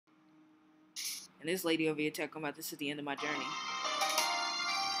And this lady over here talking about this is the end of my journey.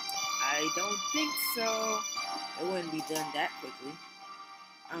 I don't think so. It wouldn't be done that quickly.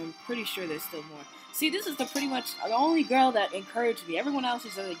 I'm pretty sure there's still more. See, this is pretty much the only girl that encouraged me. Everyone else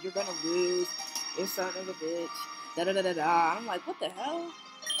is like, you're gonna lose. You're son of a bitch. Da da da da da. I'm like, what the hell?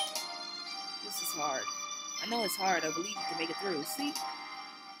 This is hard. I know it's hard. I believe you can make it through. See?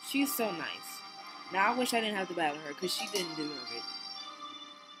 She's so nice. Now, I wish I didn't have to battle her because she didn't deserve it.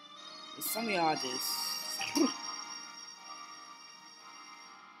 But some of y'all just...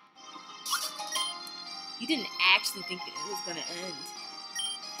 You didn't actually think it was gonna end.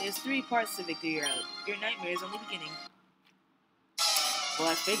 There's 3 parts to Victory Road. Your nightmare is only beginning. Well,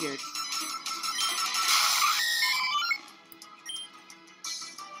 I figured.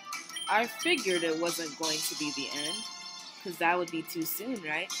 I figured it wasn't going to be the end, because that would be too soon,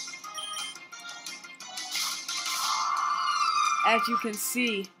 right? As you can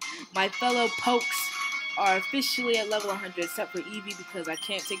see, my fellow pokes are officially at level 100, except for Eevee, because I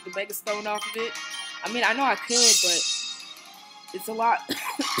can't take the Mega Stone off of it. I mean, I know I could, but it's a lot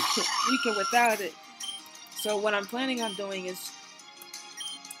weaker without it. So what I'm planning on doing is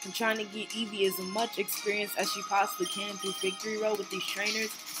I'm trying to get Eevee as much experience as she possibly can through Victory Road with these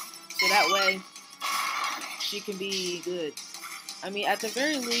trainers. So that way, she can be good. I mean, at the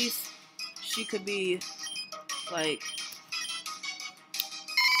very least, she could be, like,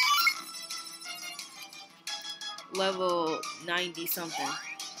 level 90 something.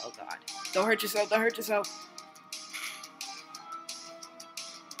 Oh god. Don't hurt yourself, don't hurt yourself.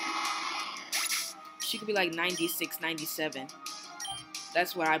 She could be like 96, 97.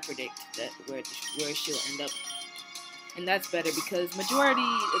 That's what I predict, that where she'll end up. And that's better because majority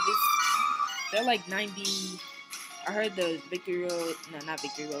of this, they're like 90. I heard the Victory Road, no, not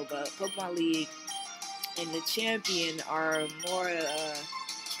Victory Road, but Pokemon League and the Champion are more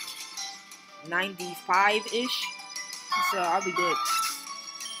 95-ish. So I'll be good.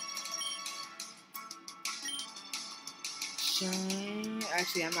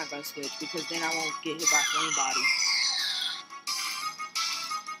 Actually, I'm not gonna switch because then I won't get hit by Flame Body.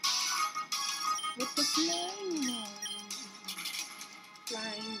 With the Flame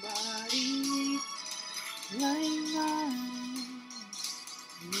Body, Flame Body.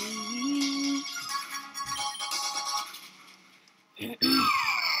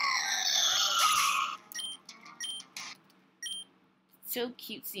 So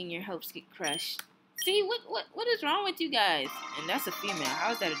cute seeing your hopes get crushed. See, what is wrong with you guys? And that's a female.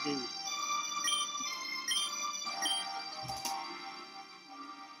 How is that a dude?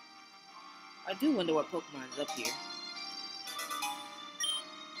 I do wonder what Pokemon is up here.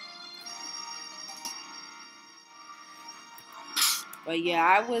 But yeah,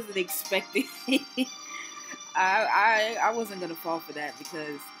 I wasn't expecting... I wasn't gonna fall for that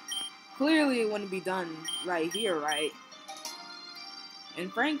because clearly it wouldn't be done right here, right?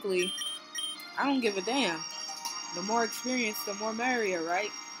 And frankly, I don't give a damn. The more experience, the more merrier,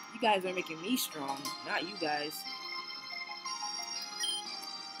 right? You guys are making me strong, not you guys.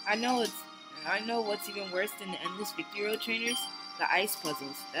 I know what's even worse than the endless Victory Road trainers? The ice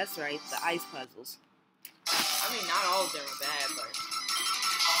puzzles. That's right, the ice puzzles. I mean, not all of them are bad, but...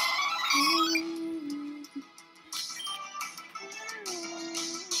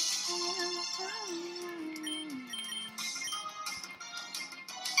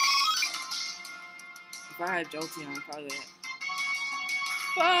 If I had Jolteon, I'd probably...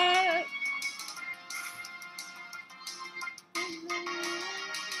 But...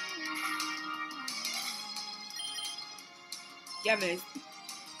 Yeah, man.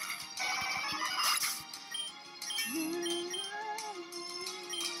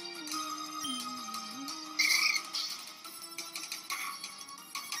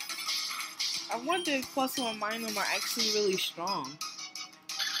 I wonder if Plus and Minor are actually really strong.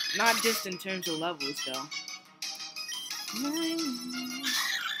 Not just in terms of levels, though.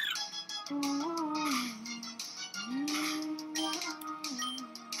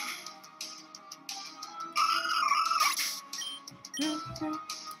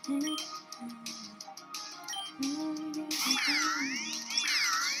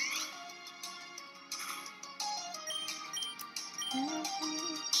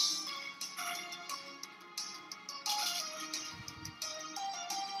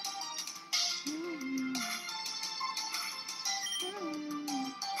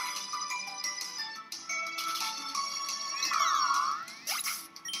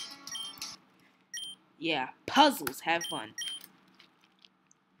 Yeah, puzzles, have fun.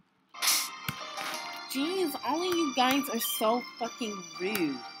 Jeez, only you guys are so fucking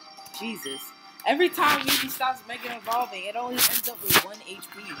rude. Jesus. Every time Eevee stops Mega Evolving, it only ends up with 1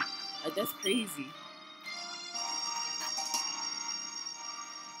 HP. A Like, that's crazy.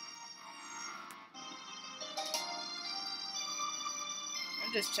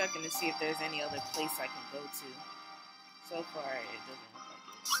 I'm just checking to see if there's any other place I can go to. So far, it doesn't look like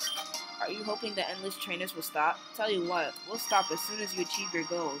it. Are you hoping the endless trainers will stop? Tell you what, we'll stop as soon as you achieve your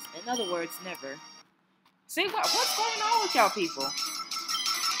goals. In other words, never. See, what's going on with y'all people?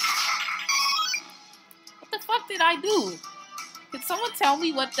 What the fuck did I do? Can someone tell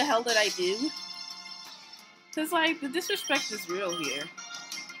me what the hell did I do? Because, like, the disrespect is real here.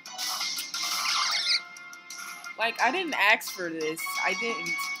 Like, I didn't ask for this. I didn't.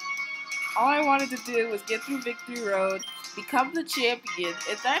 All I wanted to do was get through Victory Road, become the champion,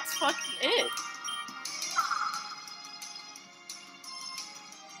 and that's fucking it.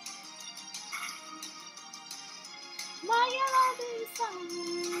 Why you always so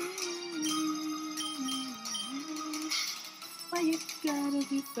mean? Why you gotta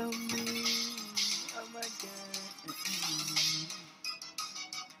be so mean? Oh my god.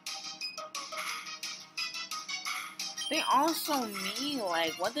 They all so mean.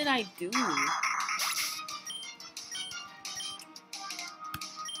 Like, what did I do?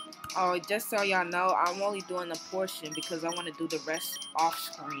 Oh, just so y'all know, I'm only doing a portion because I want to do the rest off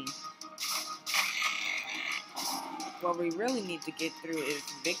screen. What we really need to get through is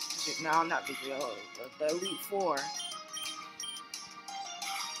Victory. No, not Victory. The Elite Four.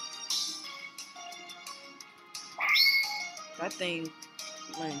 That thing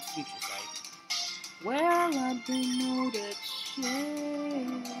learns future sight. Well, I didn't know that shit.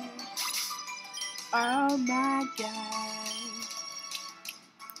 Oh my god.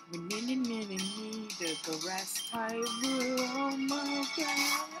 We need the caress type. Oh my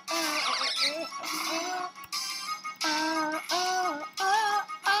god.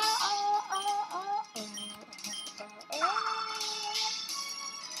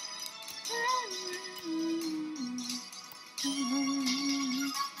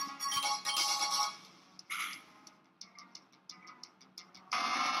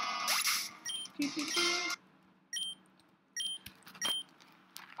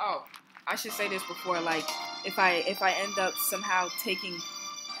 Oh, I should say this before, like, if I end up somehow taking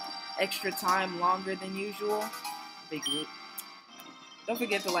extra time longer than usual, big group. Don't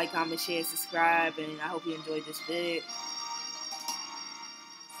forget to like, comment, share, subscribe, and I hope you enjoyed this vid.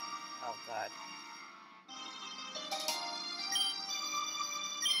 Oh god.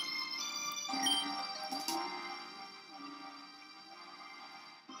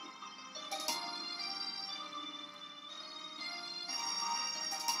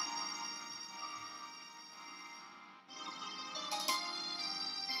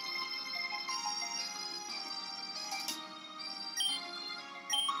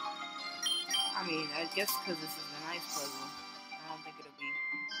 I mean, I guess because this is a nice puzzle, I don't think it'll be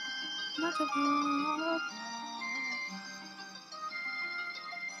much of a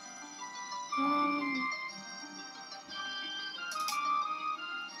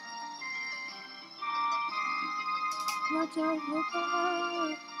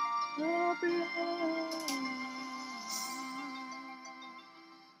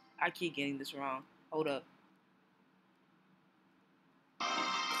I keep getting this wrong. Hold up.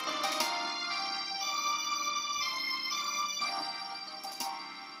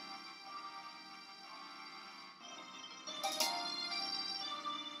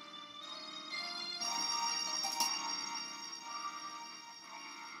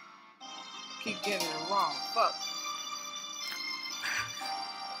 Keep getting it wrong. Fuck.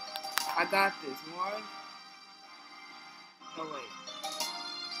 I got this. One. No, wait.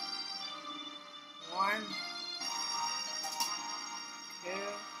 One. Two.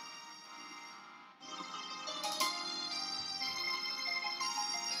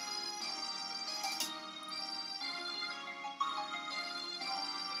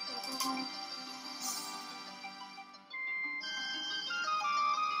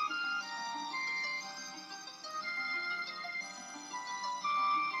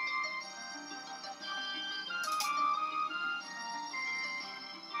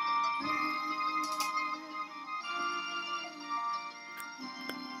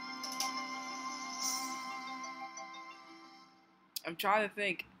 I'm trying to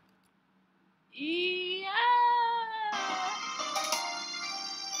think. Yeah.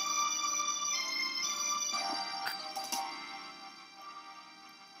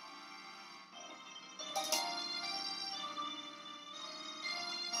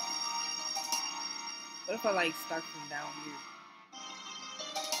 What if I like start from down here?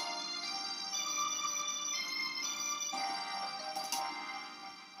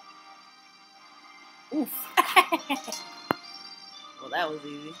 Oof. Well, that was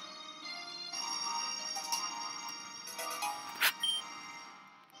easy.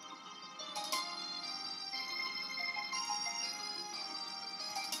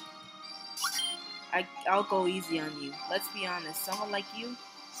 I'll go easy on you. Let's be honest. Someone like you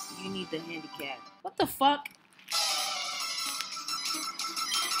need the handicap. What the fuck?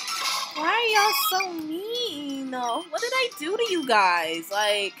 Why are y'all so mean? What did I do to you guys?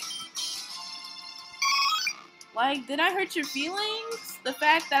 Like, did I hurt your feelings? The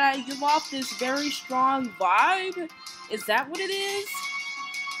fact that I give off this very strong vibe? Is that what it is?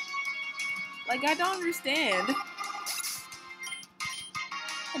 Like, I don't understand.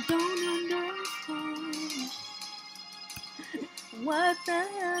 I don't understand. What the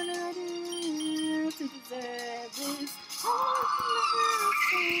hell did I do to deserve this?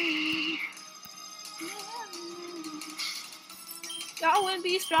 Y'all wouldn't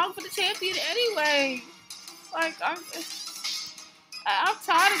be strong for the champion anyway. Like, I'm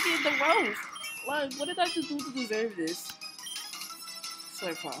tired of getting the roast. Like, what did I do to deserve this?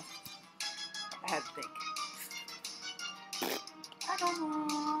 Slurpaw. I had to think. I don't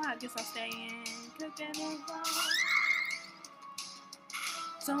know. I guess I'll stay in. Cooking it wrong.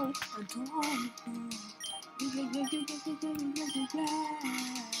 So, I don't know.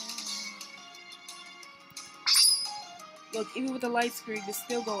 Look, even with the light screen, it's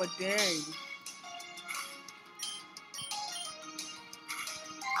still going dang.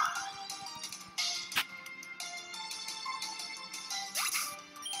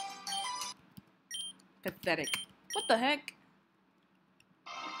 Pathetic. What the heck?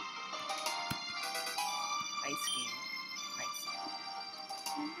 Ice cream. Nice.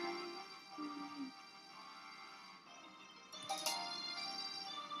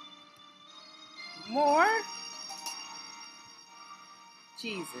 More?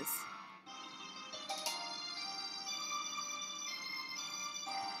 Jesus.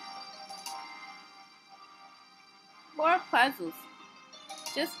 More puzzles.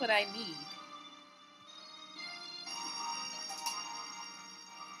 Just what I need.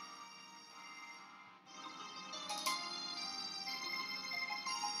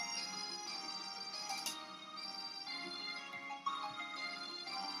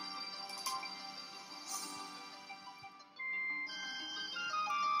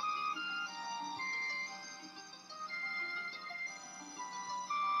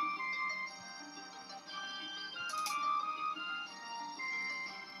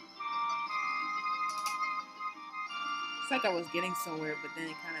 It's like I was getting somewhere, but then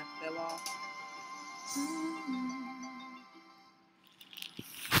it kind of fell off.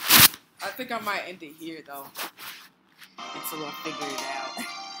 I think I might end it here, though, until I figure it out.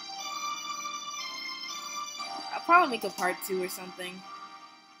 I'll probably make a part 2 or something,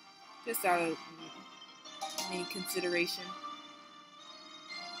 just out of any consideration.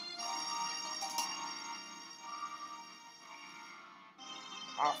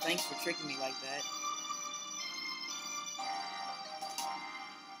 Oh, thanks for tricking me like that.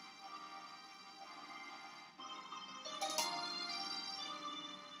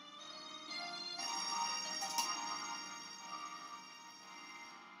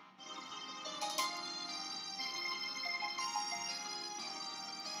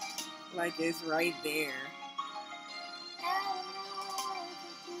 Like it's right there.